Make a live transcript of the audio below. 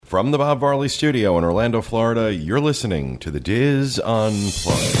From the Bob Varley Studio in Orlando, Florida, you're listening to the Diz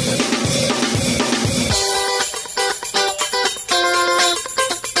Unplugged.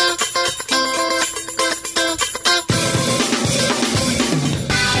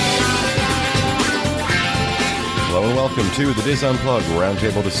 Hello and welcome to the Diz Unplugged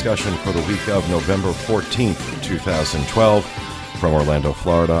roundtable discussion for the week of November 14th, 2012. From Orlando,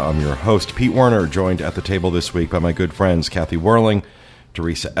 Florida, I'm your host, Pete Werner, joined at the table this week by my good friends Kathy Whirling,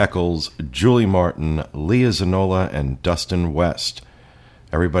 Teresa Eccles, Julie Martin, Leah Zanola, and Dustin West.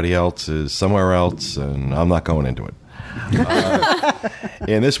 Everybody else is somewhere else, and I'm not going into it.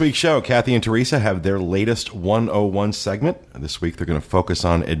 In this week's show, Kathy and Teresa have their latest 101 segment. This week, they're going to focus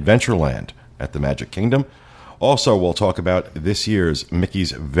on Adventureland at the Magic Kingdom. Also, we'll talk about this year's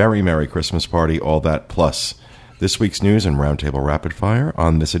Mickey's Very Merry Christmas Party, all that plus this week's news and Roundtable Rapidfire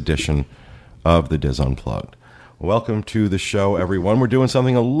on this edition of the Diz Unplugged. Welcome to the show, everyone. We're doing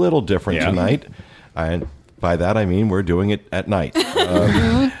something a little different tonight. And by that, I mean we're doing it at night.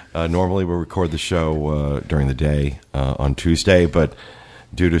 Normally, we record the show during the day on Tuesday, but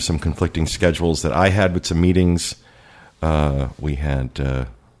due to some conflicting schedules that I had with some meetings, we had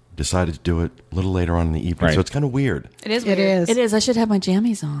decided to do it a little later on in the evening. Right. So it's kind of weird. It is weird. It is. I should have my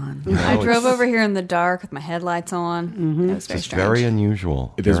jammies on. I drove over here in the dark with my headlights on. Mm-hmm. It was very strange. Very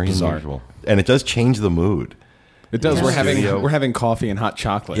unusual. It is bizarre. Unusual. And it does change the mood. It does. Yeah. We're having coffee and hot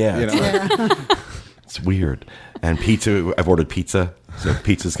chocolate. Yeah. You know? It's weird. And pizza. I've ordered pizza, so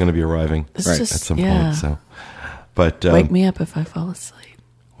pizza's going to be arriving at some point. So, but wake me up if I fall asleep.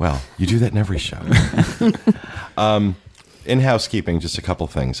 Well, you do that in every show. In housekeeping, just a couple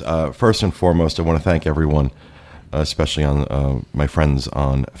things. First and foremost, I want to thank everyone, especially on my friends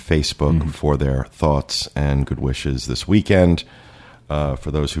on Facebook, for their thoughts and good wishes this weekend.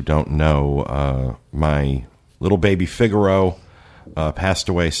 For those who don't know, my little baby Figaro passed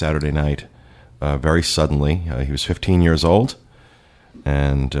away Saturday night very suddenly. He was 15 years old,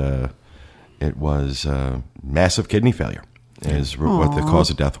 and it was massive kidney failure is what the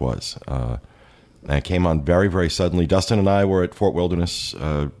cause of death was. And it came on very, very suddenly. Dustin and I were at Fort Wilderness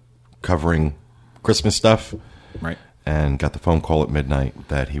covering Christmas stuff, right? And got the phone call at midnight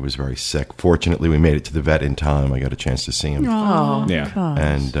that he was very sick. Fortunately, we made it to the vet in time. I got a chance to see him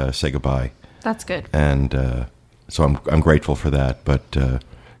and say goodbye. That's good. And so I'm grateful for that. But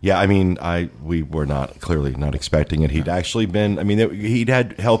yeah, I mean, we were clearly not expecting it. He'd actually been. I mean, he'd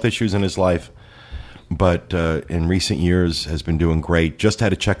had health issues in his life, but in recent years has been doing great. Just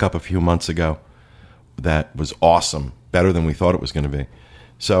had a checkup a few months ago. That was awesome, better than we thought it was going to be.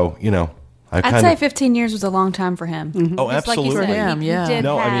 So, you know, I'd say 15 years was a long time for him. Mm-hmm. Oh, absolutely. Like you said,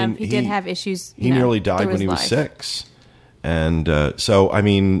 he did have issues. He nearly died when he was 6. And so, I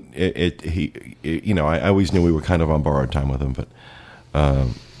mean, I always knew we were kind of on borrowed time with him, but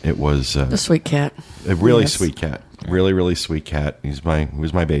it was a sweet cat, a really sweet cat, really, really sweet cat. He was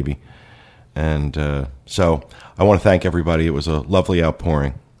my baby, and so I want to thank everybody. It was a lovely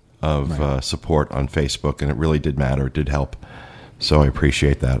outpouring of support on Facebook, and it really did matter. It did help. So I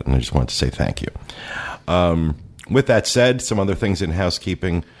appreciate that, and I just wanted to say thank you. With that said, some other things in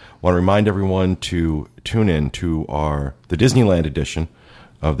housekeeping. I want to remind everyone to tune in to the Disneyland edition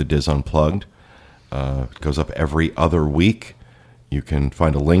of the Diz Unplugged. It goes up every other week. You can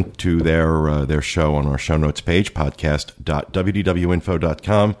find a link to their show on our show notes page,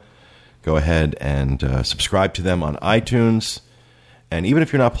 podcast.wdwinfo.com. Go ahead and subscribe to them on iTunes. And even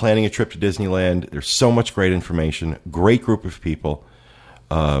if you're not planning a trip to Disneyland, there's so much great information, great group of people,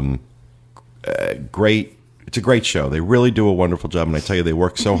 it's a great show. They really do a wonderful job, and I tell you, they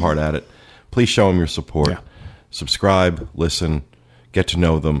work so hard at it. Please show them your support. Yeah. Subscribe, listen, get to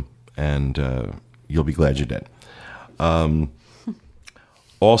know them, and you'll be glad you did.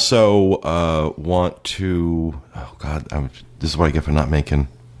 Also, want to... Oh, God, this is what I get for not making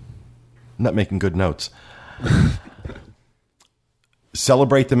good notes.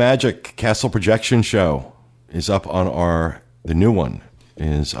 Celebrate the Magic Castle Projection Show is up on the new one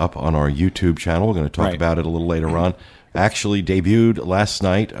is up on our YouTube channel. We're going to talk about it a little later on. Actually debuted last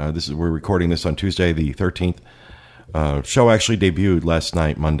night. We're recording this on Tuesday the 13th. Show actually debuted last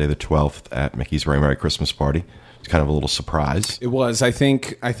night, Monday the 12th, at Mickey's Very Merry Christmas Party. It's kind of a little surprise. It was. I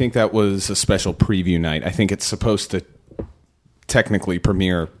think that was a special preview night. I think it's supposed to technically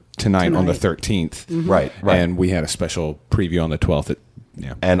premiere tonight on the 13th. Mm-hmm. Right. And we had a special preview on the 12th.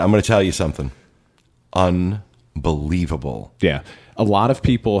 And I'm going to tell you something. Unbelievable. Yeah. A lot of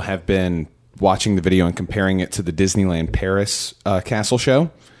people have been watching the video and comparing it to the Disneyland Paris castle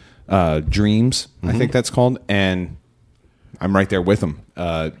show, Dreams, I think that's called. And I'm right there with them.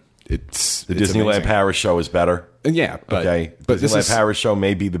 it's the Disneyland amazing. Paris show is better. Yeah, but Disneyland Paris show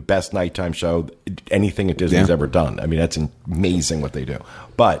may be the best nighttime show anything at Disney's ever done. I mean, that's amazing what they do.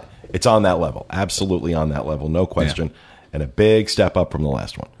 But it's on that level, absolutely on that level, no question, and a big step up from the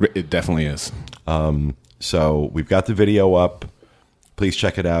last one. It definitely is. So we've got the video up. Please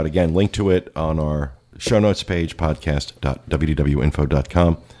check it out. Again, link to it on our show notes page,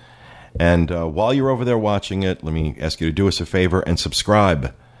 podcast.wdwinfo.com. And while you're over there watching it, let me ask you to do us a favor and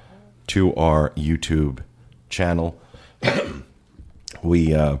subscribe to our YouTube channel.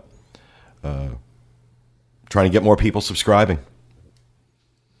 We trying to get more people subscribing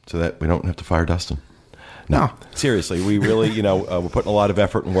so that we don't have to fire Dustin. No, seriously, we really, we're putting a lot of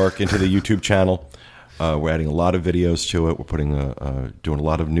effort and work into the YouTube channel. We're adding a lot of videos to it. We're putting doing a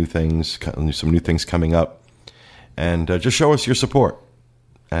lot of new things, some new things coming up. And just show us your support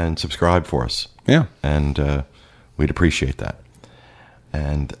and subscribe for us. Yeah. And we'd appreciate that.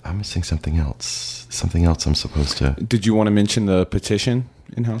 And I'm missing something else. Something else I'm supposed to... Did you want to mention the petition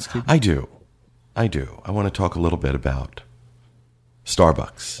in housekeeping? I do. I want to talk a little bit about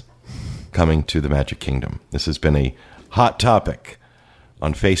Starbucks coming to the Magic Kingdom. This has been a hot topic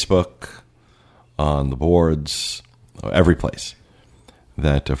on Facebook, on the boards, every place.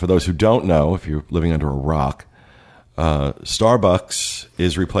 That for those who don't know, if you're living under a rock, Starbucks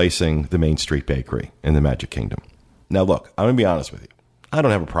is replacing the Main Street Bakery in the Magic Kingdom. Now, look, I'm going to be honest with you. I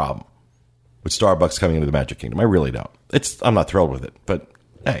don't have a problem with Starbucks coming into the Magic Kingdom. I really don't. I'm not thrilled with it, but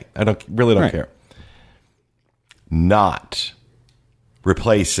hey, I don't care. Not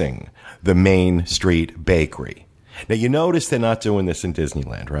replacing the Main Street Bakery. Now, you notice they're not doing this in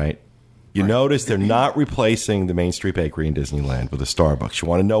Disneyland, right? You notice they're not replacing the Main Street Bakery in Disneyland with a Starbucks. You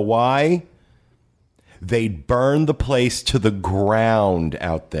want to know why? They'd burn the place to the ground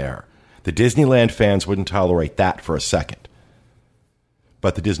out there. The Disneyland fans wouldn't tolerate that for a second.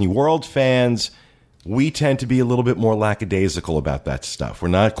 But the Disney World fans, we tend to be a little bit more lackadaisical about that stuff. We're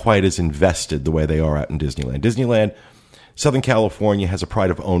not quite as invested the way they are out in Disneyland. Disneyland, Southern California, has a pride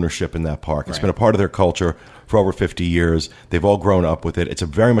of ownership in that park. It's been a part of their culture for over 50 years. They've all grown up with it. It's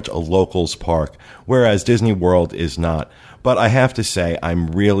very much a locals park, whereas Disney World is not. But I have to say, I'm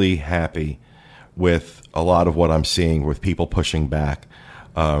really happy with a lot of what I'm seeing with people pushing back.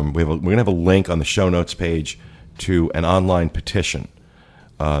 We're going to have a link on the show notes page to an online petition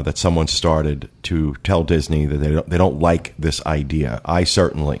that someone started to tell Disney that they don't like this idea. I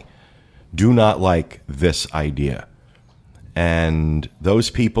certainly do not like this idea. And those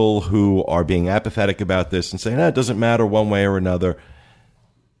people who are being apathetic about this and saying, it doesn't matter one way or another,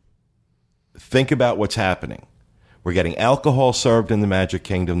 think about what's happening. We're getting alcohol served in the Magic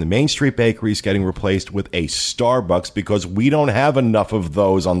Kingdom. The Main Street Bakery is getting replaced with a Starbucks because we don't have enough of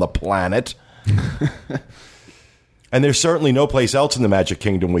those on the planet. And there's certainly no place else in the Magic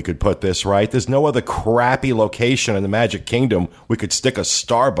Kingdom we could put this, right? There's no other crappy location in the Magic Kingdom we could stick a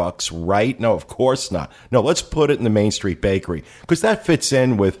Starbucks, right? No, of course not. No, let's put it in the Main Street Bakery because that fits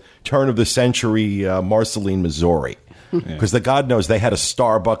in with turn-of-the-century Marceline, Missouri. Because God knows they had a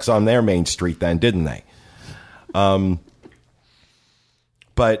Starbucks on their Main Street then, didn't they?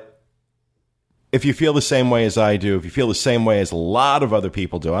 But if you feel the same way as I do, if you feel the same way as a lot of other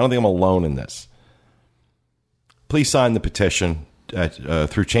people do, I don't think I'm alone in this. Please sign the petition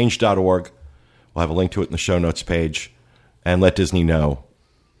through change.org. We'll have a link to it in the show notes page, and let Disney know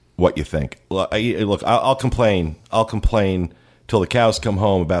what you think. Look, I'll complain. I'll complain till the cows come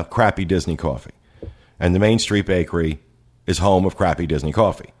home about crappy Disney coffee, and the Main Street Bakery is home of crappy Disney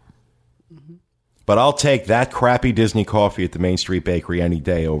coffee. But I'll take that crappy Disney coffee at the Main Street Bakery any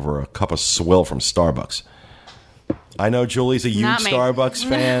day over a cup of swill from Starbucks. I know Julie's a huge Starbucks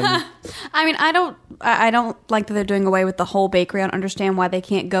fan. I mean, I don't like that they're doing away with the whole bakery. I don't understand why they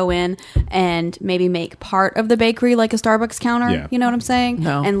can't go in and maybe make part of the bakery like a Starbucks counter. Yeah. You know what I'm saying?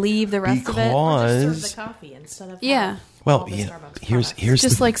 No. And leave the rest of it. Or just serve the coffee instead of Well, here's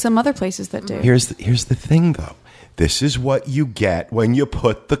just like some other places that do. Here's the thing, though. This is what you get when you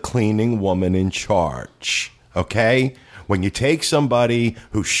put the cleaning woman in charge, okay? When you take somebody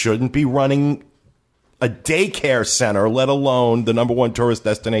who shouldn't be running a daycare center, let alone the number one tourist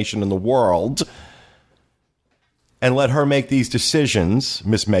destination in the world, and let her make these decisions,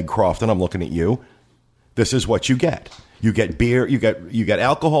 Miss Meg Crofton, I'm looking at you. This is what you get. You get beer, you get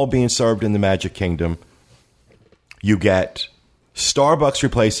alcohol being served in the Magic Kingdom. You get Starbucks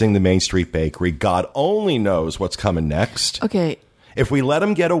replacing the Main Street Bakery. God only knows what's coming next. Okay. If we let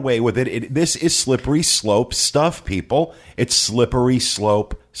them get away with it, this is slippery slope stuff, people. It's slippery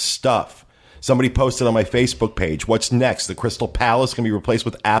slope stuff. Somebody posted on my Facebook page, what's next? The Crystal Palace going to be replaced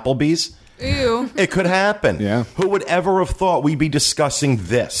with Applebee's? Ew. It could happen. Yeah. Who would ever have thought we'd be discussing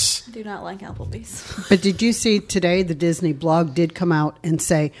this? Do not like Applebee's. But did you see today the Disney blog did come out and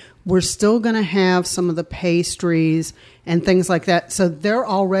say, we're still going to have some of the pastries and things like that. So they're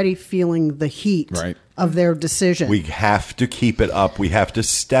already feeling the heat of their decision. We have to keep it up. We have to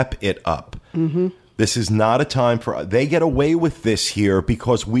step it up. Mm-hmm. This is not a time for... They get away with this here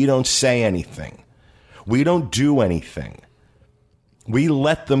because we don't say anything. We don't do anything. We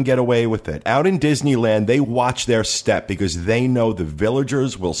let them get away with it. Out in Disneyland, they watch their step because they know the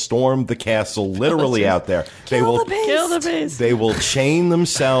villagers will storm the castle literally out there. Kill the beast. They will chain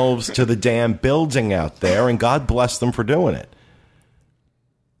themselves to the damn building out there, and God bless them for doing it.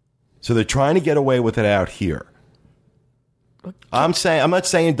 So they're trying to get away with it out here. I'm not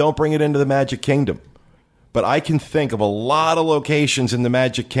saying don't bring it into the Magic Kingdom, but I can think of a lot of locations in the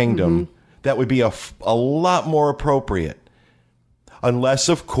Magic Kingdom that would be a lot more appropriate. Unless,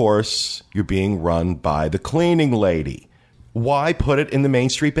 of course, you're being run by the cleaning lady. Why put it in the Main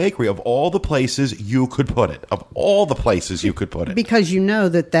Street Bakery? Of all the places you could put it. Of all the places you could put it. Because you know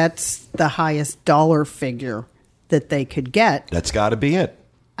that that's the highest dollar figure that they could get. That's got to be it.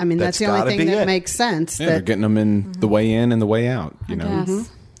 I mean, that's the only thing that makes sense. Yeah, they're getting them in the way in and the way out. You know,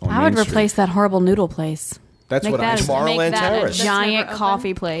 I would replace that horrible noodle place. That's make what that, Tomorrowland Terrace. A giant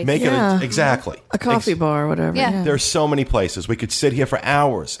coffee place. Make it exactly a coffee bar or whatever. Yeah. There's so many places we could sit here for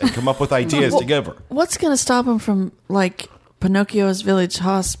hours and come up with ideas to give her. What's going to stop them from like Pinocchio's Village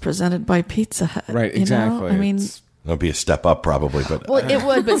Haas presented by Pizza Hut? Right, exactly. I mean, it'll be a step up probably, but well, it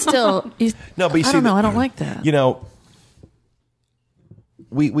would, but still, no. But you I don't know. I don't like that. You know,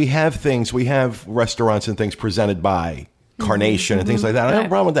 we have things, we have restaurants and things presented by Carnation and things like that. I don't have a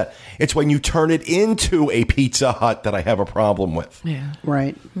problem with that. It's when you turn it into a Pizza Hut that I have a problem with. Yeah.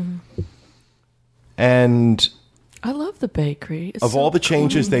 Right. And I love the bakery. It's of so all the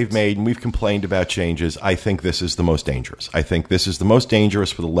changes clean. they've made, and we've complained about changes, I think this is the most dangerous. I think this is the most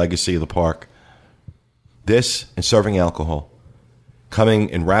dangerous for the legacy of the park. This and serving alcohol, coming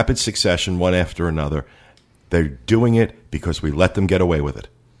in rapid succession, one after another. They're doing it because we let them get away with it.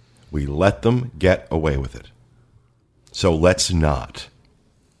 We let them get away with it. So let's not.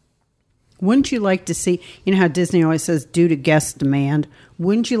 Wouldn't you like to see, you know how Disney always says, due to guest demand,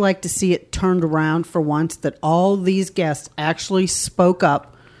 wouldn't you like to see it turned around for once, that all these guests actually spoke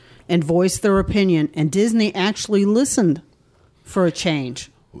up and voiced their opinion, and Disney actually listened for a change?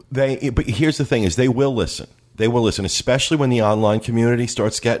 But here's the thing: is they will listen. They will listen, especially when the online community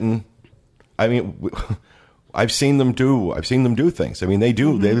starts getting. I mean, I've seen them do things. I mean, they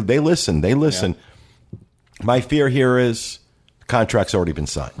do. They listen. They listen. Yeah. My fear here is contract's already been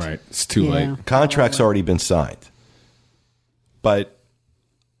signed. Right, it's too late. Contract's already been signed, but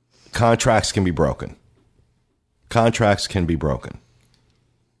contracts can be broken. Contracts can be broken.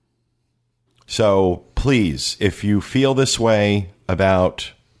 So please, if you feel this way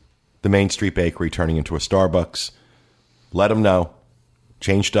about the Main Street Bakery turning into a Starbucks, let them know.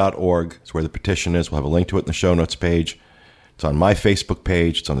 Change.org is where the petition is. We'll have a link to it in the show notes page. It's on my Facebook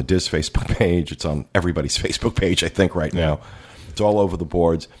page. It's on the Diz Facebook page. It's on everybody's Facebook page, I think, right now. It's all over the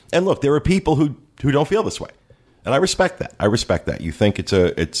boards. And look, there are people who don't feel this way. And I respect that. I respect that. You think it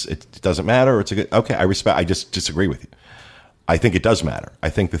doesn't matter, or it's a good, okay, I just disagree with you. I think it does matter. I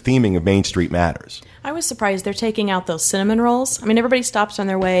think the theming of Main Street matters. I was surprised they're taking out those cinnamon rolls. I mean, everybody stops on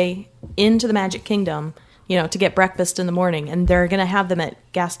their way into the Magic Kingdom, to get breakfast in the morning, and they're going to have them at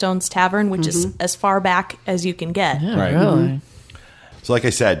Gaston's Tavern, which is as far back as you can get. Yeah, right. Really. So like I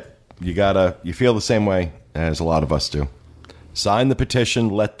said, you feel the same way as a lot of us do. Sign the petition,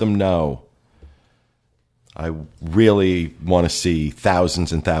 let them know. I really want to see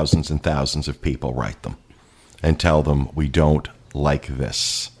thousands and thousands and thousands of people write them and tell them we don't like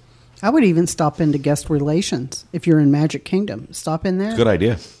this. I would even stop into guest relations if you're in Magic Kingdom. Stop in there. Good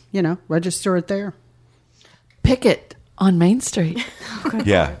idea. Register it there. Picket on Main Street.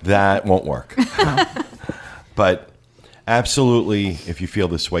 Yeah, that won't work. But absolutely, if you feel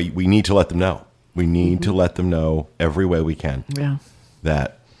this way, we need to let them know. We need to let them know every way we can. Yeah.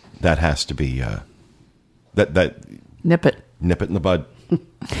 That has to be that nip it in the bud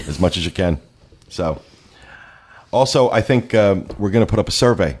as much as you can. So, also, I think we're going to put up a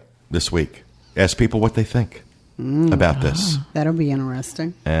survey this week. Ask people what they think about this. That'll be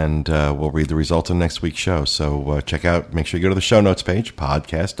interesting. And we'll read the results on next week's show. So make sure you go to the show notes page,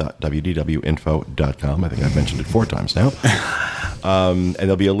 podcast.wdwinfo.com. I think I've mentioned it 4 times now. And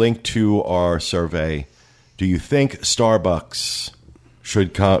there'll be a link to our survey. Do you think Starbucks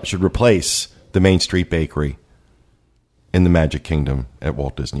should replace the Main Street Bakery in the Magic Kingdom at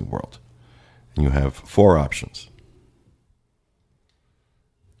Walt Disney World? And you have 4 options.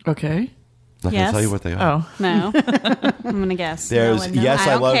 Okay. Not going to tell you what they are. Oh, No. I'm going to guess. There's No, yes, I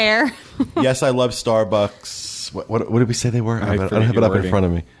don't love. care. Yes, I love Starbucks. What did we say they were? I don't forget have it your up in wording. front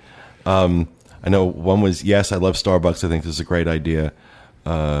of me. I know one was yes, I love Starbucks. I think this is a great idea.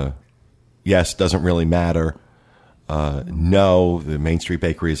 Yes, doesn't really matter. No, the Main Street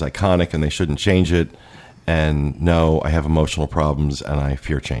Bakery is iconic and they shouldn't change it. And no, I have emotional problems and I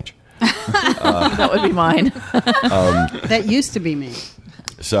fear change. that would be mine. That used to be me.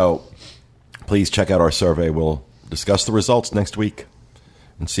 So please check out our survey. We'll discuss the results next week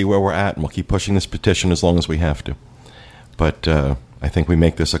and see where we're at. And we'll keep pushing this petition as long as we have to. But I think we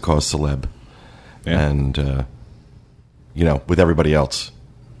make this a cause celeb. Yeah. And, with everybody else.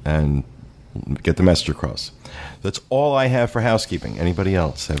 And get the message across. That's all I have for housekeeping. Anybody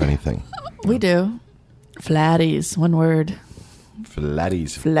else have anything? We do. Flatties, one word.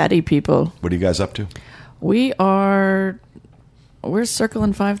 Flatties. Flatty people. What are you guys up to? We're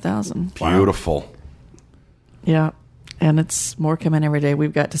circling 5,000. Beautiful. Yeah. And it's more coming every day.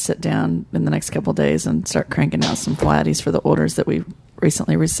 We've got to sit down in the next couple of days and start cranking out some flatties for the orders that we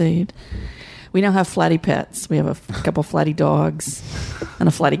recently received. We now have flatty pets. We have a couple flatty dogs and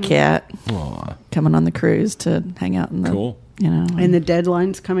a flatty cat coming on the cruise to hang out in the Cool. And the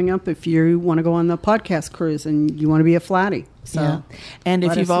deadline's coming up if you want to go on the podcast cruise and you want to be a flatty. So, yeah. And if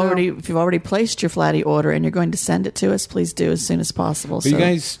let you've us know. already placed your flatty order and you're going to send it to us, please do as soon as possible. Are you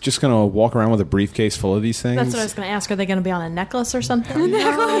guys just going to walk around with a briefcase full of these things? That's what I was going to ask. Are they going to be on a necklace or something?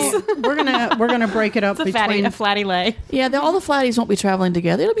 we're gonna break it up It's a between flatty lay. Yeah, all the flatties won't be traveling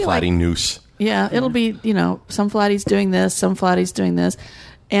together. It'll be Flatty like noose. yeah, it'll be some flatties doing this, some flatties doing this,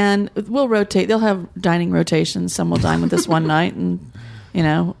 and we'll rotate. They'll have dining rotations. Some will dine with us one night, and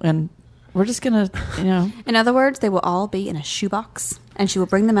and we're just gonna In other words, they will all be in a shoebox, and she will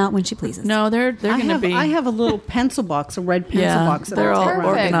bring them out when she pleases. No, they're going to be. I have a little pencil box, a red pencil box. That they're I all take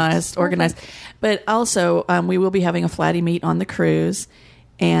around. organized. But also, we will be having a flatty meet on the cruise,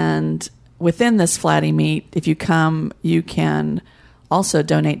 and within this flatty meet, if you come, you can also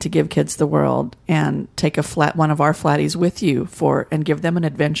donate to Give Kids the World and take one of our flatties with you and give them an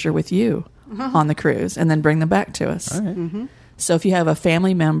adventure with you on the cruise, and then bring them back to us. All right. Mm-hmm. So if you have a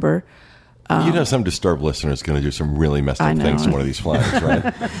family member. Some disturbed listeners going to do some really messed up things to one of these flags,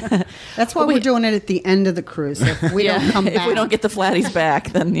 right? That's why we're doing it at the end of the cruise. If we don't come back, if we don't get the flatties back,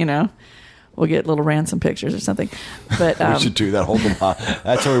 then we'll get little ransom pictures or something. But We should do that. Hold them.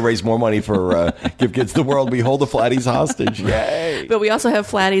 That's how we raise more money for Give Kids the World. We hold the flatties hostage. Yay! But we also have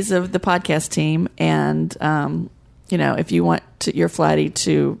flatties of the podcast team, and if you want your flatty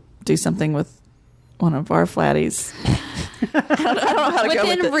to do something with one of our flatties. I don't know how to go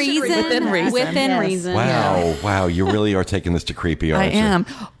with it. Within reason. Wow. You really are taking this to creepy, aren't I am.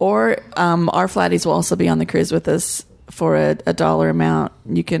 Or our flatties will also be on the cruise with us for a dollar amount.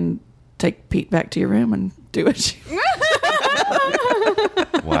 You can take Pete back to your room and do it.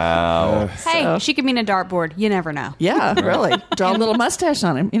 Wow. Hey, she could mean a dartboard. You never know. Yeah, really. Draw a little mustache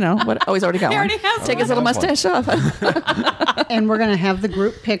on him. What? Oh, he's already got one. already has Take his little mustache off. and we're going to have the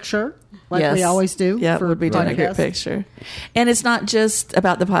group picture like we always do. Yeah, for we'll be doing a group podcasts. picture. And it's not just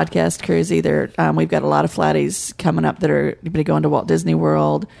about the podcast cruise either. We've got a lot of flatties coming up that are going to go into Walt Disney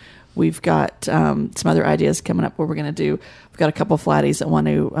World. We've got some other ideas coming up where we're going to do. We've got a couple of flatties that want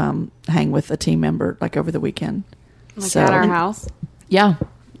to hang with a team member like over the weekend. Like at our house. Yeah.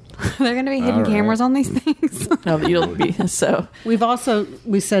 They're going to be hidden All right. cameras on these things. No, you'll be so.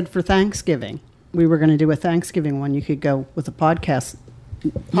 We said for Thanksgiving, we were going to do a Thanksgiving one. You could go with a podcaster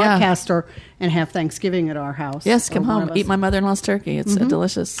and have Thanksgiving at our house. Yes, come Or one home, of us. eat my mother-in-law's turkey. It's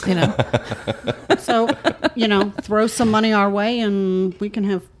delicious. So, throw some money our way and we can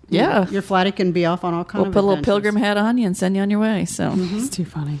have, Yeah. your flatty can be off on all kinds We'll of put a little adventures. pilgrim hat on you and send you on your way. So It's too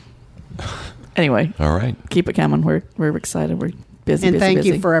funny. anyway, All right. keep it coming. We're excited. We're busy. And busy, thank busy.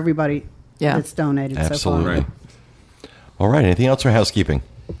 you for everybody that's donated so Absolutely. far. All right. Anything else for housekeeping?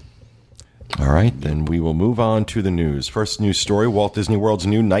 All right. Then we will move on to the news. First news story, Walt Disney World's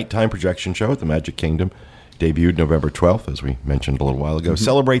new nighttime projection show at the Magic Kingdom debuted November 12th, as we mentioned a little while ago.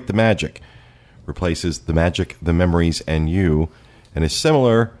 Celebrate the Magic replaces The Magic, The Memories, and You, and is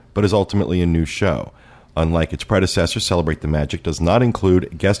similar, but is ultimately a new show. Unlike its predecessor, Celebrate the Magic does not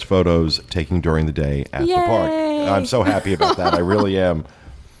include guest photos taken during the day at the park. I'm so happy about that. I really am.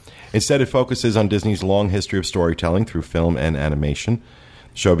 Instead, it focuses on Disney's long history of storytelling through film and animation.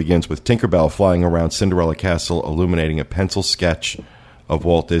 The show begins with Tinkerbell flying around Cinderella Castle, illuminating a pencil sketch of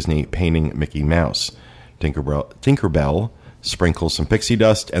Walt Disney painting Mickey Mouse. Tinkerbell sprinkles some pixie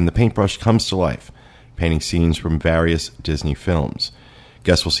dust, and the paintbrush comes to life, painting scenes from various Disney films.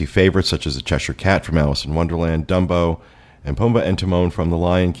 Guests will see favorites such as the Cheshire Cat from Alice in Wonderland, Dumbo, and Pumbaa and Timon from The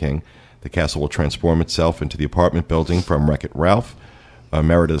Lion King. The castle will transform itself into the apartment building from Wreck-It Ralph,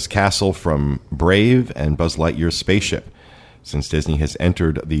 Merida's castle from Brave, and Buzz Lightyear's spaceship. Since Disney has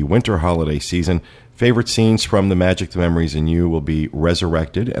entered the winter holiday season, favorite scenes from The Magic, the Memories, and You will be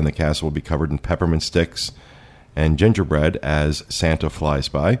resurrected, and the castle will be covered in peppermint sticks and gingerbread as Santa flies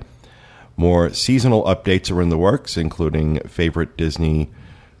by. More seasonal updates are in the works, including favorite Disney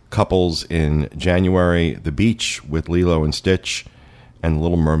couples in January, the beach with Lilo and Stitch, and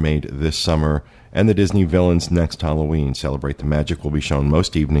Little Mermaid this summer, and the Disney villains next Halloween. Celebrate the Magic will be shown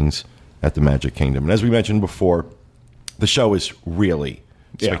most evenings at the Magic Kingdom. And as we mentioned before, the show is really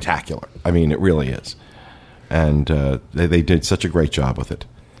spectacular. I mean, it really is. And they did such a great job with it.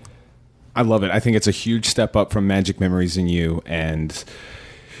 I love it. I think it's a huge step up from Magic Memories and You. And,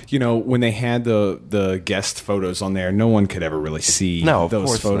 you know, when they had the guest photos on there, no one could ever really see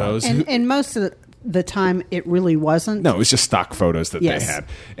those photos. And most of the time, it really wasn't. No, it was just stock photos that they had.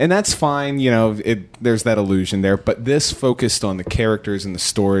 And that's fine. You know, there's that illusion there. But this focused on the characters and the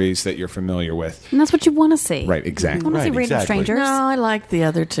stories that you're familiar with. And that's what you want to see. Right, exactly. You want to see Radiant Strangers. No, I liked the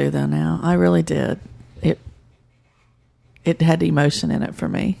other two, though, now. I really did. It had emotion in it for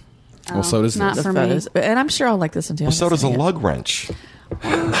me. Well, so does not this. for photos. me. And I'm sure I'll like this until Well, so does a lug wrench.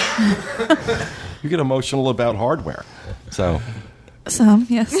 You get emotional about hardware. So... Some,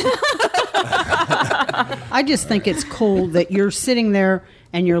 yes. I just think it's cool that you're sitting there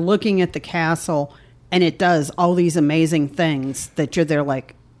and you're looking at the castle and it does all these amazing things that you're there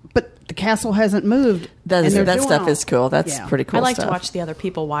like, but the castle hasn't moved. That stuff is cool. That's pretty cool I like stuff. to watch the other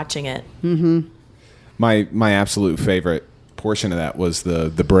people watching it. Mm-hmm. My absolute favorite portion of that was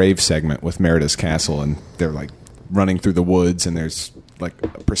the Brave segment with Merida's castle, and they're like running through the woods, and there's like a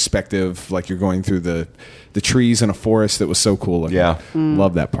perspective, like you're going through the trees in a forest. That was so cool.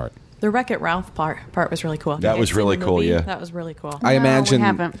 Love that part. The Wreck-It Ralph part was really cool. That was really cool. Yeah, that was really cool. I imagine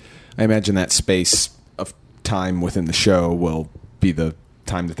that space of time within the show will be the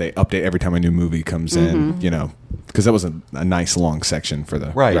time that they update every time a new movie comes in. You know, because that was a nice long section for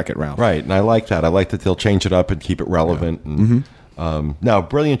the Wreck-It Ralph. Right, and I like that. I like that they'll change it up and keep it relevant. Yeah. And, no,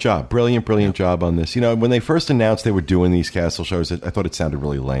 brilliant job. Brilliant job on this. You know, when they first announced they were doing these castle shows, I thought it sounded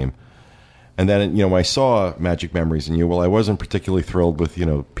really lame. And then, you know, when I saw Magic Memories and You, well, I wasn't particularly thrilled with, you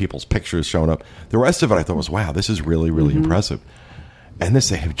know, people's pictures showing up. The rest of it I thought was, wow, this is really, really impressive. And this,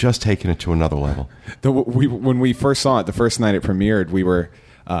 they have just taken it to another level. When we first saw it, the first night it premiered, we were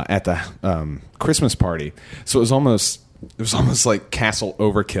at the Christmas party. So it was almost like castle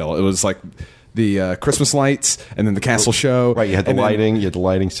overkill. It was like the Christmas lights and then the castle show. Right, you had the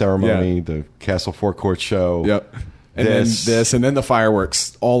lighting ceremony, the castle forecourt show. Yep. And then this, and then the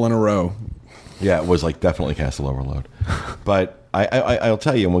fireworks all in a row. Yeah, it was like definitely castle overload. But I'll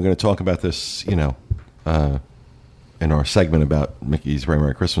tell you, and we're going to talk about this, you know, in our segment about Mickey's Very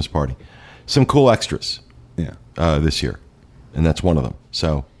Merry Christmas Party. Some cool extras this year, and that's one of them.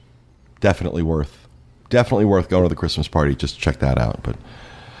 So definitely worth going to the Christmas party. Just check that out. But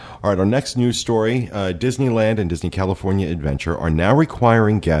all right, our next news story, Disneyland and Disney California Adventure are now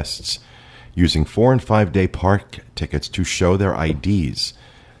requiring guests using 4- and 5-day park tickets to show their IDs.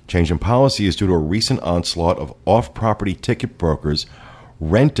 Change in policy is due to a recent onslaught of off-property ticket brokers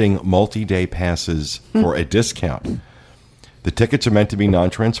renting multi-day passes for a discount. The tickets are meant to be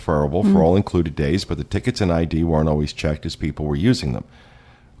non-transferable for all included days, but the tickets and ID weren't always checked as people were using them.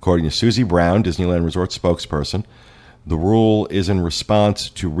 According to Susie Brown, Disneyland Resort spokesperson, the rule is in response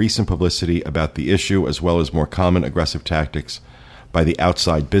to recent publicity about the issue, as well as more common aggressive tactics by the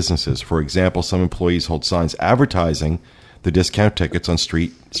outside businesses. For example, some employees hold signs advertising the discount tickets on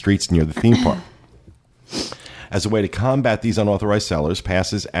streets near the theme park. As a way to combat these unauthorized sellers,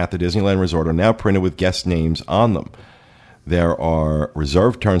 passes at the Disneyland Resort are now printed with guest names on them. There are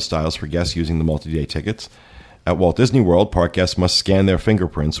reserved turnstiles for guests using the multi-day tickets. At Walt Disney World, park guests must scan their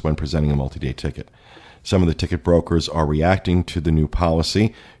fingerprints when presenting a multi-day ticket. Some of the ticket brokers are reacting to the new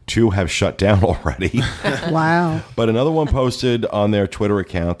policy. 2 have shut down already. Wow. But another one posted on their Twitter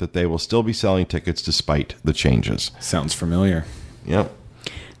account that they will still be selling tickets despite the changes. Sounds familiar. Yep.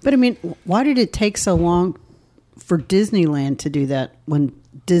 But I mean, why did it take so long for Disneyland to do that when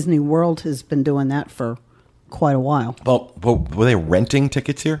Disney World has been doing that for quite a while? Well, were they renting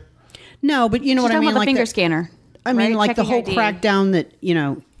tickets here? No, but you know what I mean? About the like finger scanner. I mean, right? like the Checking whole ID. crackdown that, you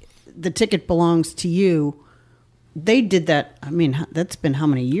know, the ticket belongs to you. They did that. I mean, that's been how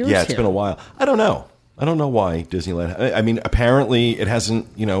many years? Yeah, it's been a while. I don't know why Disneyland. I mean, apparently it hasn't,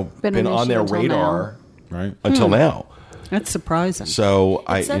 you know, been an on issue their until radar right until now. That's surprising. So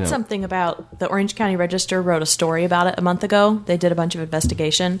It said something about the Orange County Register wrote a story about it a month ago. They did a bunch of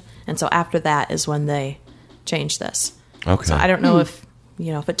investigation, and so after that is when they changed this. Okay. So I don't know if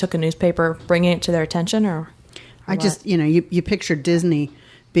if it took a newspaper bringing it to their attention or I just, you picture Disney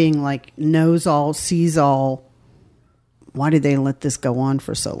being like knows all, sees all. Why did they let this go on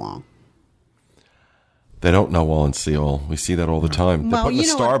for so long? They don't know all and see all. We see that all the time. They're putting the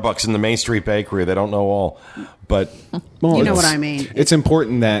Starbucks in the Main Street Bakery. They don't know all. But you know what I mean. It's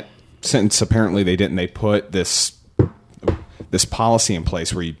important that since apparently they put this policy in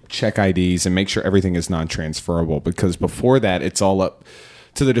place where you check IDs and make sure everything is non-transferable, because before that it's all up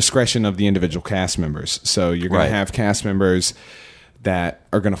to the discretion of the individual cast members. So you're going to have cast members that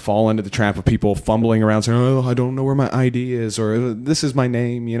are going to fall into the trap of people fumbling around saying, oh, I don't know where my ID is, or this is my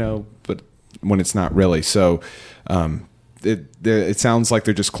name, but when it's not really. So it sounds like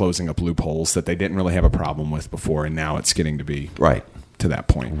they're just closing up loopholes that they didn't really have a problem with before, and now it's getting to be to that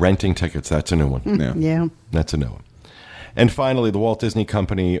point. Renting tickets, that's a new one. Yeah. That's a new one. And finally, the Walt Disney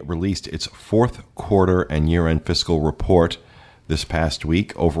Company released its fourth quarter and year-end fiscal report this past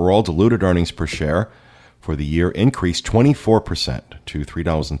week. Overall, diluted earnings per share for the year increased 24% to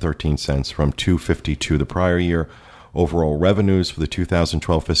 $3.13 from $2.52 the prior year. Overall revenues for the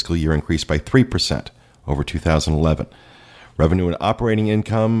 2012 fiscal year increased by 3% over 2011. Revenue and operating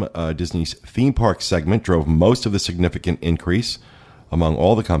income, Disney's theme park segment drove most of the significant increase among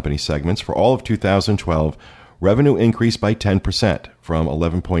all the company segments. For all of 2012, revenue increased by 10% from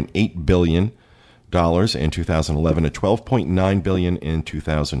 $11.8 billion in 2011 to $12.9 billion in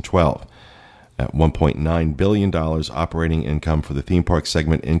 2012. At $1.9 billion, operating income for the theme park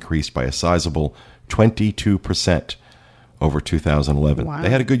segment increased by a sizable 22% over 2011. Wow. They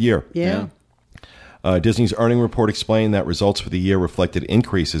had a good year. Yeah. Disney's earnings report explained that results for the year reflected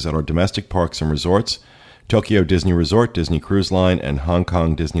increases at our domestic parks and resorts, Tokyo Disney Resort, Disney Cruise Line, and Hong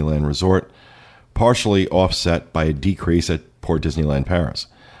Kong Disneyland Resort, partially offset by a decrease at Port Disneyland Paris.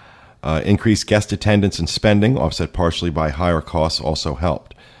 Increased guest attendance and spending, offset partially by higher costs, also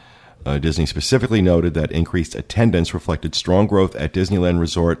helped. Disney specifically noted that increased attendance reflected strong growth at Disneyland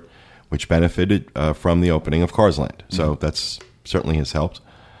Resort, which benefited from the opening of Cars Land. So that's certainly has helped.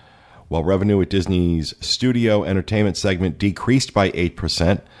 While revenue at Disney's studio entertainment segment decreased by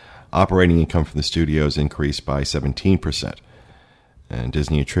 8%, operating income from the studios increased by 17%. And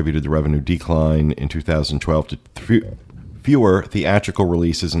Disney attributed the revenue decline in 2012 to fewer theatrical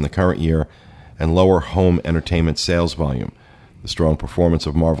releases in the current year and lower home entertainment sales volume. The strong performance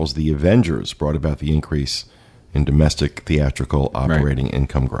of Marvel's The Avengers brought about the increase in domestic theatrical operating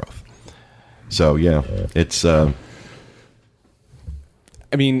income growth. So, yeah, it's...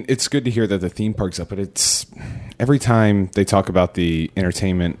 it's good to hear that the theme park's up, but it's every time they talk about the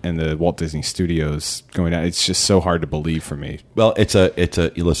entertainment and the Walt Disney Studios going down, it's just so hard to believe for me. Well,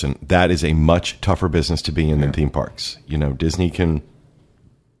 listen, that is a much tougher business to be in than theme parks. Disney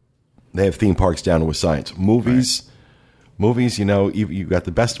they have theme parks down to a science. Movies, you got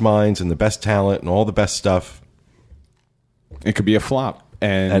the best minds and the best talent and all the best stuff. It could be a flop.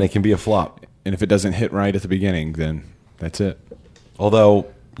 And it can be a flop. And if it doesn't hit right at the beginning, then that's it. Although,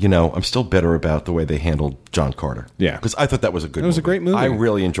 I'm still bitter about the way they handled John Carter. Yeah. Because I thought that was a good movie. It was a great movie. I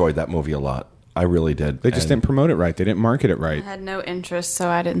really enjoyed that movie a lot. I really did. They just didn't promote it right. They didn't market it right. I had no interest, so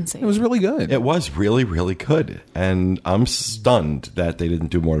I didn't see it. It was really good. It was really, really good. And I'm stunned that they didn't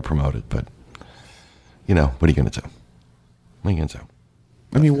do more to promote it. But, what are you going to do? What are you going to do?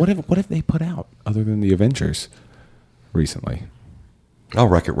 What have they put out other than The Avengers recently? Oh,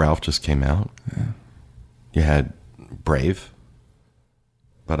 Wreck-It Ralph just came out. Yeah. You had Brave.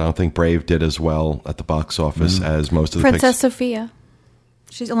 But I don't think Brave did as well at the box office as most of the Princess Sophia.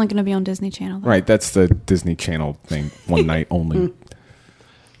 She's only going to be on Disney Channel. Though. Right, that's the Disney Channel thing. One night only.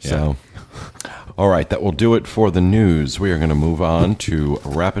 So, all right, that will do it for the news. We are going to move on to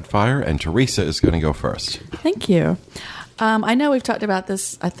Rapid Fire, and Teresa is going to go first. Thank you. I know we've talked about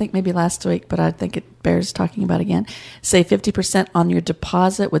this, I think maybe last week, but I think it bears talking about again. Save 50% on your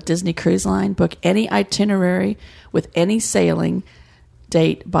deposit with Disney Cruise Line. Book any itinerary with any sailing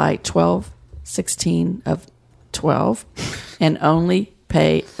date by 12/16 of 12 and only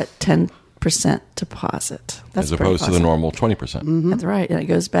pay a 10% deposit. That's as opposed to the normal 20%. Mm-hmm. That's right. And it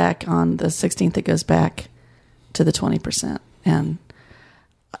goes back on the 16th, it goes back to the 20%. And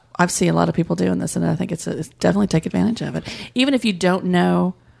I've seen a lot of people doing this, and I think it's definitely take advantage of it. Even if you don't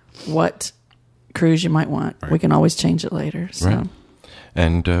know what cruise you might want, we can always change it later. So. Right.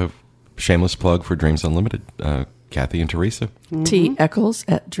 And shameless plug for Dreams Unlimited. Kathy and Teresa. Mm-hmm. T. Eccles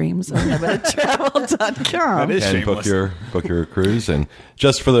at dreamsunlimitedtravel.com. That is and shameless. book your cruise. And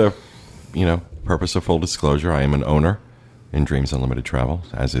just for the purpose of full disclosure, I am an owner in Dreams Unlimited Travel,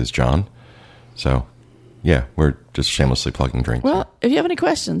 as is John. So, yeah, we're just shamelessly plugging Dreams. Well, if you have any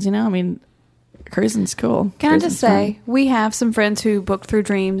questions, cruising's cool. Can I just Cruising's say, fun. we have some friends who booked through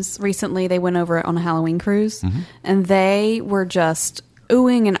Dreams recently. They went over it on a Halloween cruise, and they were just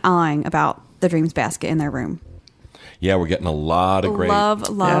oohing and eyeing about the Dreams basket in their room. Yeah, we're getting a lot of great...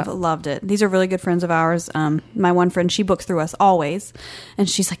 Loved it. These are really good friends of ours. My one friend, she books through us always. And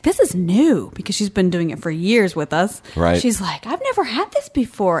she's like, this is new, because she's been doing it for years with us. Right. She's like, I've never had this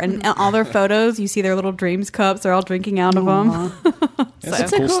before. And all their photos, you see their little Dreams cups. They're all drinking out of them.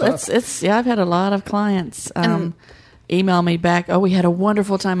 It's cool stuff. It's I've had a lot of clients email me back, oh, we had a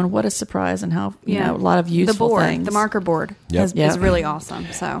wonderful time, and what a surprise, and how, you know, a lot of useful the board, things. The marker board is really awesome.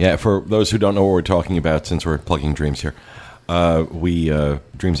 So yeah, for those who don't know what we're talking about, since we're plugging Dreams here, we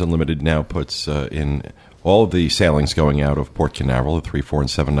Dreams Unlimited now puts in all of the sailings going out of Port Canaveral, the 3, 4, and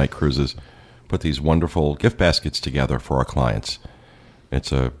 7 night cruises, put these wonderful gift baskets together for our clients.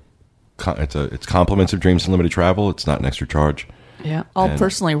 It's compliments of Dreams Unlimited travel. It's not an extra charge. Yeah, all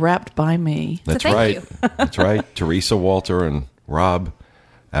personally wrapped by me. That's thank right. you. That's right. Teresa, Walter, and Rob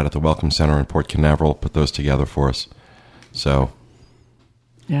out at the Welcome Center in Port Canaveral put those together for us. So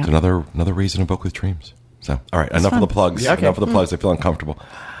it's another reason to book with Dreams. So, all right, enough of the plugs. Yeah, okay. Enough of the plugs. I feel uncomfortable.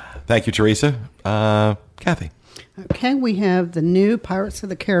 Thank you, Teresa. Kathy. Okay, we have the new Pirates of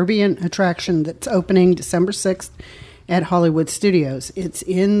the Caribbean attraction that's opening December 6th at Hollywood Studios. It's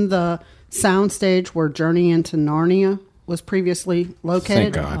in the soundstage where Journey into Narnia was previously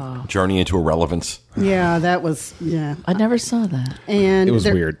located. Thank God. Journey into Irrelevance. Yeah, that was, yeah. I never saw that. And It was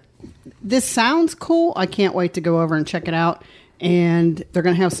weird. This sounds cool. I can't wait to go over and check it out. And they're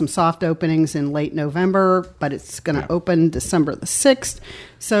going to have some soft openings in late November, but it's going to open December the 6th.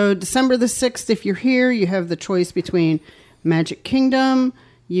 So December the 6th, if you're here, you have the choice between Magic Kingdom,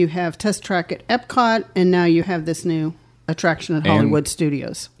 you have Test Track at Epcot, and now you have this new attraction at Hollywood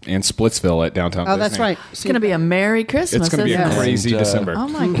Studios. And Splitsville at downtown Oh, Disney. that's right. It's going to be a Merry Christmas. It's going to be a isn't it? crazy And, December. Oh,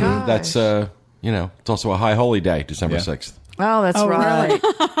 my God. That's, it's also a high holy day, December 6th. Oh, that's right.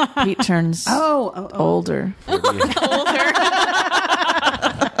 Pete turns older.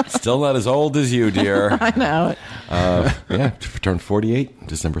 Still not as old as you, dear. I know. Turned 48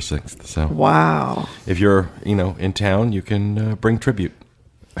 December 6th. So Wow. if you're, in town, you can bring tribute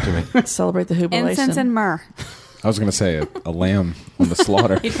to me. Celebrate the jubilation. incense and myrrh. I was going to say a lamb on the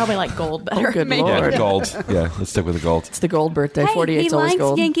slaughter. You'd probably like gold better. Oh, good maybe. Lord. Yeah, gold. Yeah, let's stick with the gold. It's the gold birthday. Hey, 48 he is always likes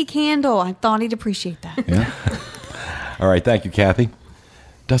gold. Yankee Candle. I thought he'd appreciate that. Yeah. All right, thank you, Kathy.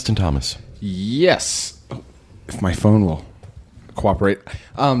 Dustin Thomas. Yes. If my phone will cooperate.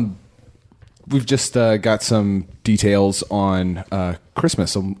 We've just got some details on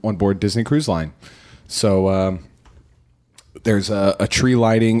Christmas on board Disney Cruise Line. So there's a tree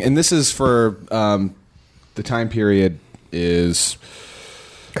lighting, and this is for the time period is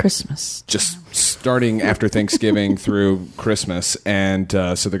Christmas. just starting after Thanksgiving through Christmas. And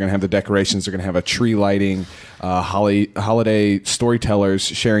so they're going to have the decorations. They're going to have a tree lighting, holiday storytellers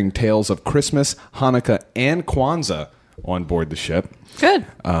sharing tales of Christmas, Hanukkah, and Kwanzaa on board the ship. Good.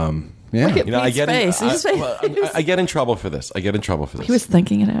 Yeah. Look at I Pete's get face. His face. I get in trouble for this. He was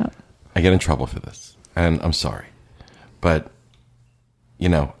thinking it out. I get in trouble for this, and I'm sorry, but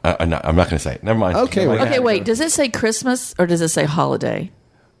I'm not going to say it. Never mind. Okay, Never mind. Okay, wait. Does it say Christmas or does it say holiday?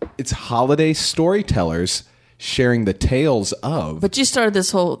 It's holiday storytellers sharing the tales of But you started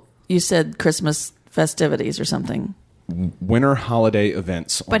this whole, you said Christmas festivities or something. winter holiday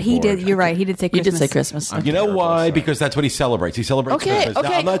events. But on he board. did. You're right. He did say You Christmas. did say Christmas. You know why? Because that's what he celebrates. He celebrates Okay, Christmas. Now,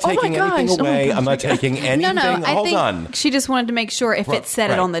 okay. I'm not Oh my taking anything gosh. Oh my away. gosh. I'm not taking anything. No. I Hold think on. she just wanted to make sure if it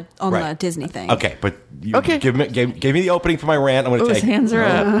said it on the Right. Disney thing. Okay, but you Okay. give me the opening for my rant. I'm going Oh, to his take it. hands are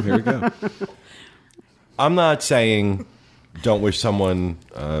up. Here we go. I'm not saying don't wish someone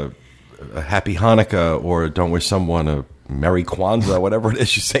a happy Hanukkah or don't wish someone a Merry Kwanzaa, whatever it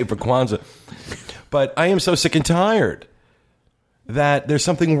is you say for Kwanzaa. But I am so sick and tired that there's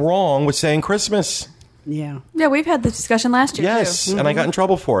something wrong with saying Christmas. Yeah. Yeah, we've had this discussion last year, Yes, too. and I got in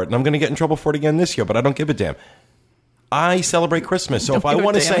trouble for it, and I'm going to get in trouble for it again this year, but I don't give a damn. I celebrate Christmas, so if I give a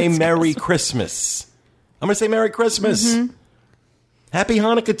want to damn. say It's Merry Christmas, I'm going to say Merry Christmas. Happy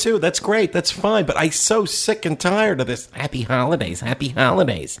Hanukkah, too. That's great. That's fine. But I'm so sick and tired of this happy holidays, happy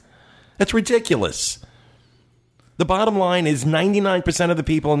holidays. That's ridiculous. The bottom line is 99% of the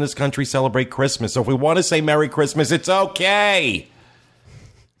people in this country celebrate Christmas. So if we want to say Merry Christmas, it's okay.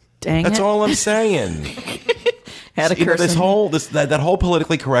 Dang That's it. all I'm saying. Had a You know, curse. that whole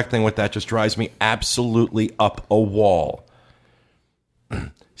politically correct thing with that just drives me absolutely up a wall.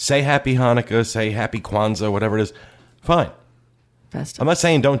 Say Happy Hanukkah, say Happy Kwanzaa, whatever it is. Fine. I'm not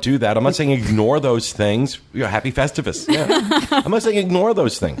saying don't do that. I'm not saying ignore those things. Happy Festivus. Yeah. I'm not saying ignore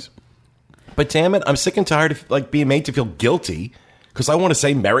those things. But damn it, I'm sick and tired of being made to feel guilty because I want to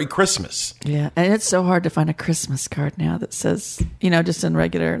say Merry Christmas. Yeah, and it's so hard to find a Christmas card now that says, just in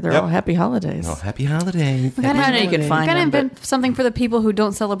regular, they're all Happy Holidays. Oh, Happy Holidays. We gotta you could find gotta them, invent something for the people who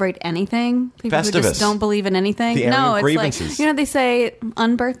don't celebrate anything. People who Festivus. just don't believe in anything. The area No, of it's grievances. like they say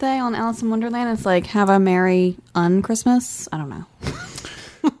unbirthday on Alice in Wonderland. It's like have a merry un-Christmas. I don't know.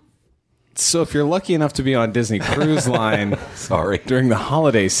 So if you're lucky enough to be on Disney Cruise Line, during the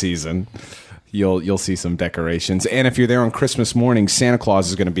holiday season, you'll see some decorations. And if you're there on Christmas morning, Santa Claus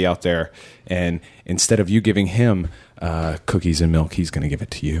is going to be out there, and instead of you giving him cookies and milk, he's going to give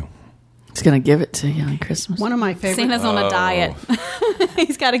it to you. He's going to give it to you on Christmas. One of my favorite. Santa's on a diet.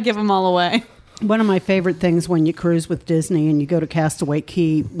 He's got to give them all away. One of my favorite things when you cruise with Disney and you go to Castaway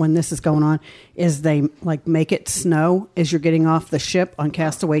Cay when this is going on is they make it snow as you're getting off the ship on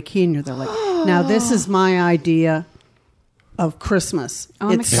Castaway Cay, and they're like, now this is my idea of Christmas. Oh,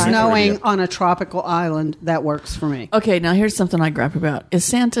 I'm it's excited. snowing on a tropical island. That works for me. Okay, now here's something I gripe about. Is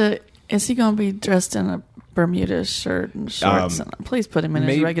he going to be dressed in a Bermuda shirt and shorts? Please put him in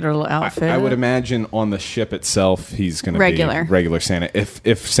his regular little outfit. I would imagine on the ship itself, he's going to be Regular. regular Santa.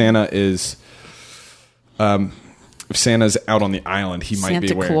 If Santa is... if Santa's out on the island, he might be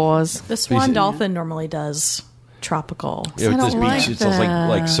Santa wearing... Claus. The Swan Dolphin normally does tropical. Yeah, with I this don't beach, like it sounds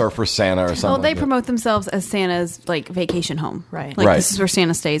like Surfer Santa or something. Well, they like that. promote themselves as Santa's vacation home. Right. Like Right. this is where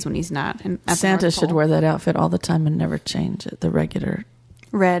Santa stays when he's not. And at the Santa North should Pole. wear that outfit all the time and never change it. The regular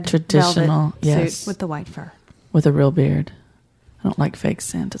red traditional, velvet yes. suit with the white fur. with a real beard. I don't like fake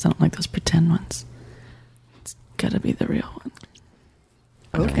Santas. I don't like those pretend ones. It's got to be the real one.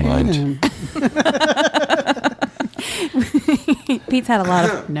 Never mind. Pete's had a lot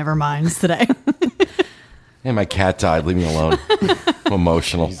of never minds today. Hey, my cat died. Leave me alone. I'm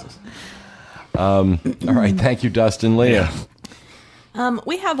emotional. All right. Thank you, Dustin. Leah.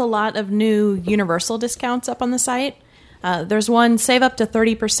 We have a lot of new Universal discounts up on the site. There's one, save up to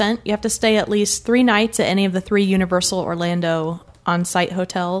 30%. You have to stay at least 3 nights at any of the 3 Universal Orlando on-site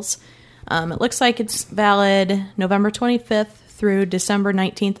hotels. It looks like it's valid November 25th through December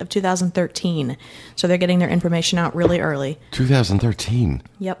 19th of 2013. So they're getting their information out really early. 2013.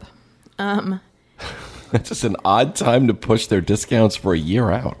 Yep. That's just an odd time to push their discounts for a year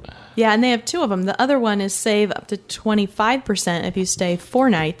out. Yeah, and they have 2 of them. The other one is save up to 25% if you stay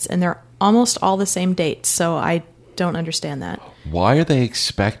 4 nights, and they're almost all the same dates. So I don't understand that. Why are they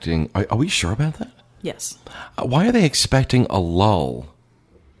expecting... Are we sure about that? Yes. Why are they expecting a lull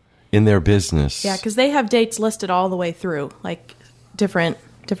in their business? Yeah, because they have dates listed all the way through, like different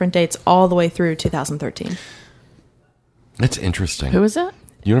dates all the way through 2013. That's interesting. Who is that?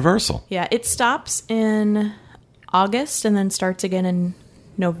 Universal. Yeah, it stops in August and then starts again in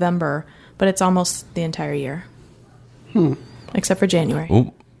November, but it's almost the entire year. Except for January.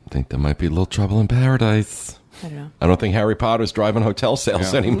 Oh, I think there might be a little trouble in paradise. I don't know. I don't think Harry Potter's driving hotel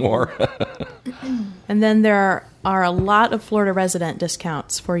sales anymore. And then there are a lot of Florida resident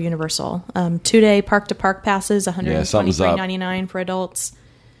discounts for Universal. 2-day park-to-park passes, $123.99 for adults.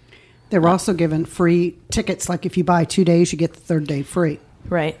 They're also given free tickets. Like if you buy 2 days, you get the 3rd day free.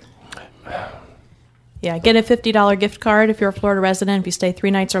 Right. Yeah, get a $50 gift card if you're a Florida resident if you stay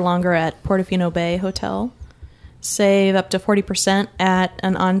 3 nights or longer at Portofino Bay Hotel. Save up to 40% at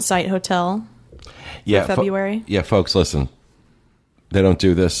an on-site hotel Yeah, for February. Folks, listen. They don't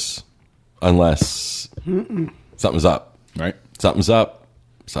do this unless something's up. Right. Something's up.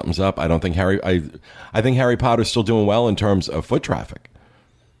 Something's up. I don't think I think Harry Potter's still doing well in terms of foot traffic.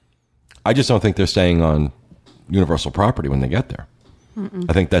 I just don't think they're staying on Universal property when they get there.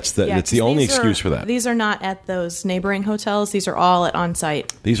 I think that's the only excuse for that. These are not at those neighboring hotels. These are all at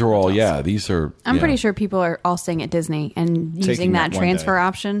on-site. These are all, these are... I'm pretty sure people are all staying at Disney and using Taking that that 1 transfer day.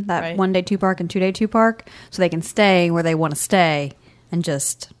 option, that Right. 1 day 2 park and 2 day 2 park, so they can stay where they want to stay and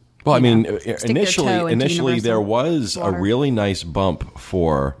just. Well, I mean, stick their toe initially into there Universal was a water. really nice bump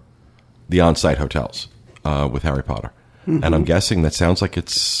for the on-site hotels with Harry Potter. And I'm guessing that sounds like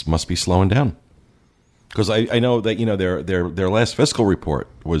must be slowing down. Because I know that their last fiscal report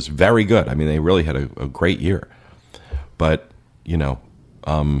was very good. I mean, they really had a great year. But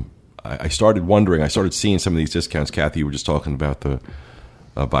I started wondering. I started seeing some of these discounts. Kathy, you were just talking about the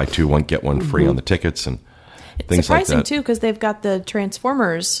buy 2 1 get 1 free on the tickets and things like that. Surprising too, because they've got the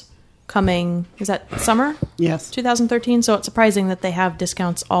Transformers coming. Is that summer? Yes. 2013. So it's surprising that they have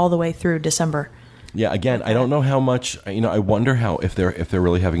discounts all the way through December. Yeah, again, I don't know how much. I wonder if they're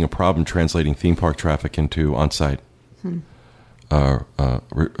really having a problem translating theme park traffic into on-site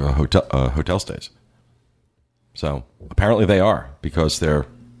hotel stays. So apparently they are, because they're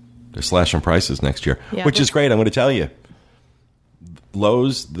slashing prices next year, Yeah, which is great. I'm going to tell you,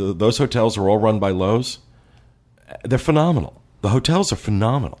 Lowe's, those hotels are all run by Lowe's. They're phenomenal. The hotels are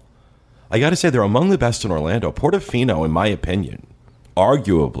phenomenal. I got to say, they're among the best in Orlando. Portofino, in my opinion,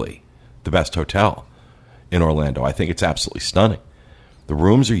 arguably the best hotel in Orlando. I think it's absolutely stunning. The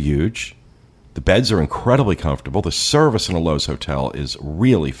rooms are huge. The beds are incredibly comfortable. The service in a Lowe's hotel is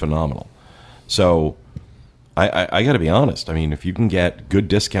really phenomenal. So I got to be honest. I mean, if you can get good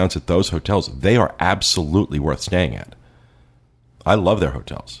discounts at those hotels, they are absolutely worth staying at. I love their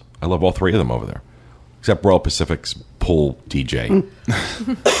hotels. I love all three of them over there, except Royal Pacific's pool DJ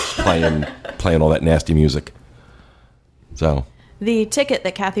playing all that nasty music. So the ticket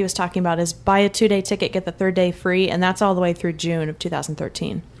that Kathy was talking about is buy a 2-day ticket, get the 3rd day free, and that's all the way through June of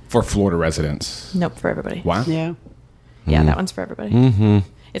 2013. For Florida residents. Nope, for everybody. Wow. Yeah. Yeah, that one's for everybody. Mm-hmm.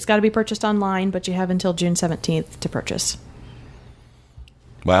 It's got to be purchased online, but you have until June 17th to purchase.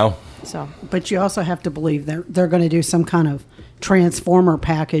 Wow. So, but you also have to believe they're going to do some kind of Transformer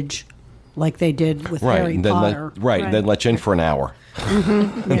package like they did with Harry and then Potter. And then let you in for an hour.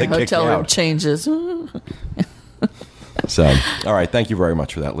 Mm-hmm. Yeah, hotel room changes. So, all right. Thank you very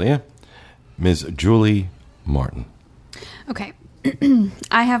much for that, Leah. Ms. Julie Martin. Okay.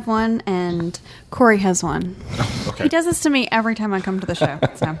 I have one, and Corey has one. Okay. He does this to me every time I come to the show.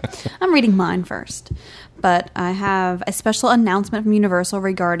 So I'm reading mine first. But I have a special announcement from Universal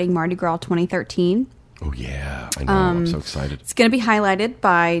regarding Mardi Gras 2013. Oh, yeah. I know. I'm so excited. It's going to be highlighted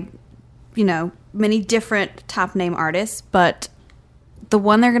by, many different top-name artists, but the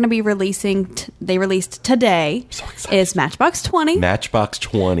one they're going to be releasing, they released today, is Matchbox 20. Matchbox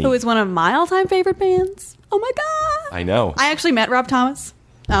 20. Who is one of my all-time favorite bands. Oh, my God. I know. I actually met Rob Thomas.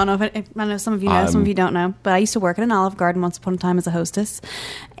 I don't know if I know some of you know, some of you don't know, but I used to work at an Olive Garden once upon a time as a hostess,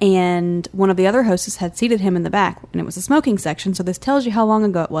 and one of the other hostess had seated him in the back, and it was a smoking section, so this tells you how long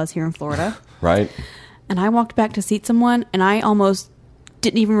ago it was here in Florida. Right. And I walked back to seat someone, and I almost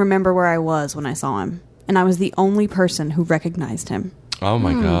didn't even remember where I was when I saw him, and I was the only person who recognized him. Oh,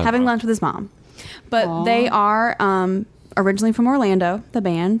 my God. Having lunch with his mom. But they are originally from Orlando, the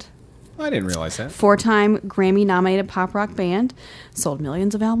band. I didn't realize that. 4-time Grammy-nominated pop rock band. Sold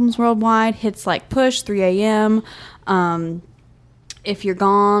millions of albums worldwide. Hits like Push, 3 a.m., If You're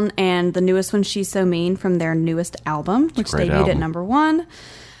Gone, and the newest one, She's So Mean, from their newest album, which debuted at number 1.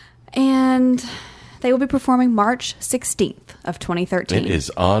 And they will be performing March 16th of 2013. It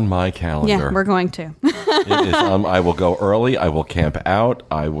is on my calendar. Yeah, we're going to. It is. I will go early. I will camp out.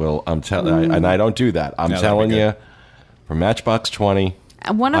 I will. I'm telling, and I don't do that. I'm telling you, for Matchbox 20.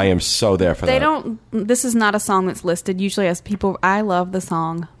 I am so there for that. This is not a song that's listed. Usually as people, I love the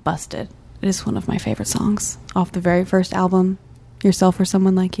song Busted. It is one of my favorite songs off the very first album, Yourself or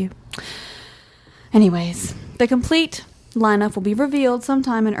Someone Like You. Anyways, the complete lineup will be revealed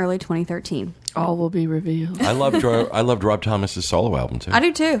sometime in early 2013. All will be revealed. I loved Rob Thomas's solo album too. I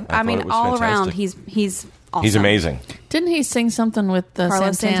do too. I mean, all fantastic. Around, he's awesome. He's amazing. Didn't he sing something with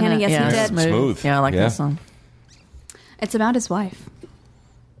Carlos Santana? Yes, he did. Smooth. Yeah, I like that song. It's about his wife.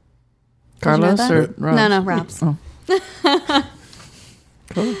 Carlos or Rob's? No, Rob's. Oh.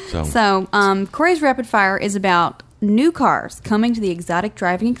 Cool. So, Corey's Rapid Fire is about new cars coming to the exotic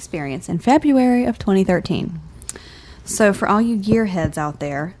driving experience in February of 2013. So, for all you gearheads out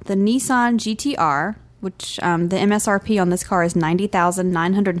there, the Nissan GT-R, which the MSRP on this car is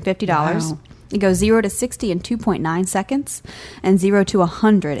 $90,950. Wow. It goes 0 to 60 in 2.9 seconds and 0 to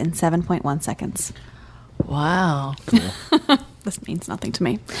 100 in 7.1 seconds. Wow. Cool. This means nothing to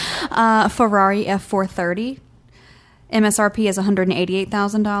me. Ferrari F430. MSRP is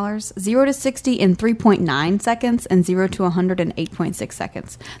 $188,000. 0 to 60 in 3.9 seconds and 0 to 100 in 8.6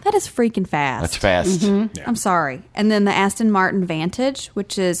 seconds. That is freaking fast. That's fast. Mm-hmm. Yeah. I'm sorry. And then the Aston Martin Vantage,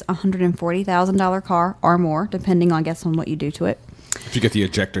 which is a $140,000 car or more, depending, I guess, on what you do to it. If you get the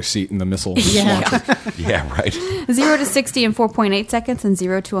ejector seat and the missile Yeah. launcher. Yeah, right. 0 to 60 in 4.8 seconds and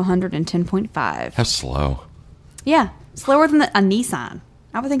 0 to 100 in 10.5. How slow. Yeah. Slower than a Nissan.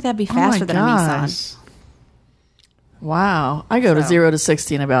 I would think that'd be faster than a Nissan. Wow. I go to 0 to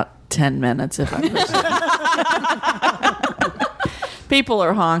 60 in about 10 minutes if I push it. People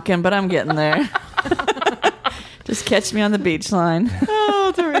are honking, but I'm getting there. Just catch me on the beach line.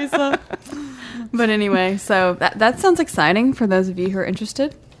 Oh, Teresa. But anyway, so that sounds exciting for those of you who are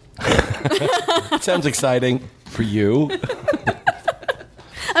interested. It sounds exciting for you.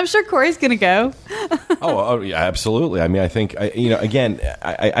 I'm sure Corey's going to go. Oh, yeah, absolutely. I mean, I think, again,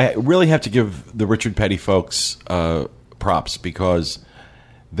 I really have to give the Richard Petty folks props because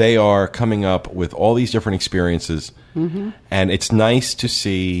they are coming up with all these different experiences. Mm-hmm. And it's nice to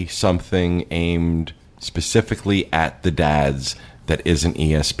see something aimed specifically at the dads that isn't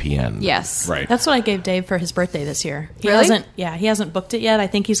ESPN. Yes. Right. That's what I gave Dave for his birthday this year. He Really? hasn't booked it yet. I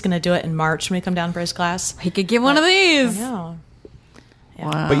think he's going to do it in March when we come down for his class. He could get one of these. I know.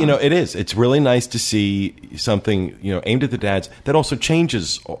 Wow. But it is. It's really nice to see something aimed at the dads that also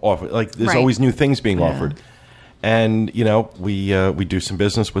changes off. Like there's Right. always new things being offered, and we do some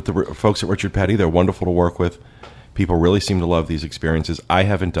business with the folks at Richard Petty. They're wonderful to work with. People really seem to love these experiences. I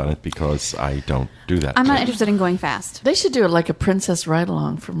haven't done it because I don't do that. I'm not interested in going fast. They should do it like a princess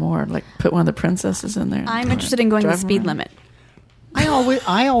ride-along for more. Like put one of the princesses in there. I'm interested in going the Drive speed around. limit.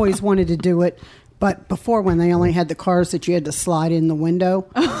 I always wanted to do it, but before when they only had the cars that you had to slide in the window,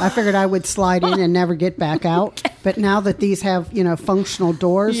 I figured I would slide in and never get back out. But now that these have functional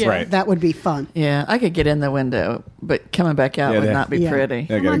doors, Right. that would be fun. Yeah, I could get in the window, but coming back out would not be Yeah. pretty.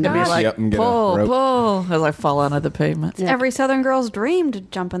 I gotta my get gosh. me up and get a pull, rope. pull, as I fall onto the pavement. Every Southern girl's dream to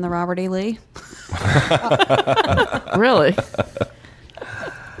jump in the Robert E. Lee. Really?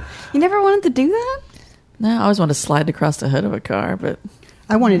 You never wanted to do that? No, I always want to slide across the hood of a car, but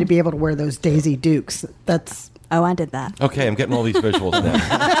I wanted to be able to wear those Daisy Dukes. That's Oh, I did that. Okay, I'm getting all these visuals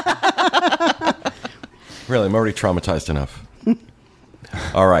now. Really, I'm already traumatized enough.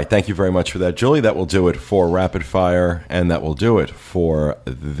 All right, thank you very much for that, Julie. That will do it for Rapid Fire, and that will do it for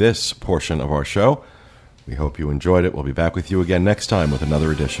this portion of our show. We hope you enjoyed it. We'll be back with you again next time with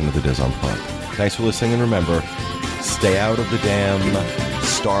another edition of the Diz Unplugged. Thanks for listening, and remember, stay out of the damn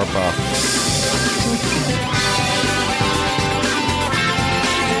Starbucks.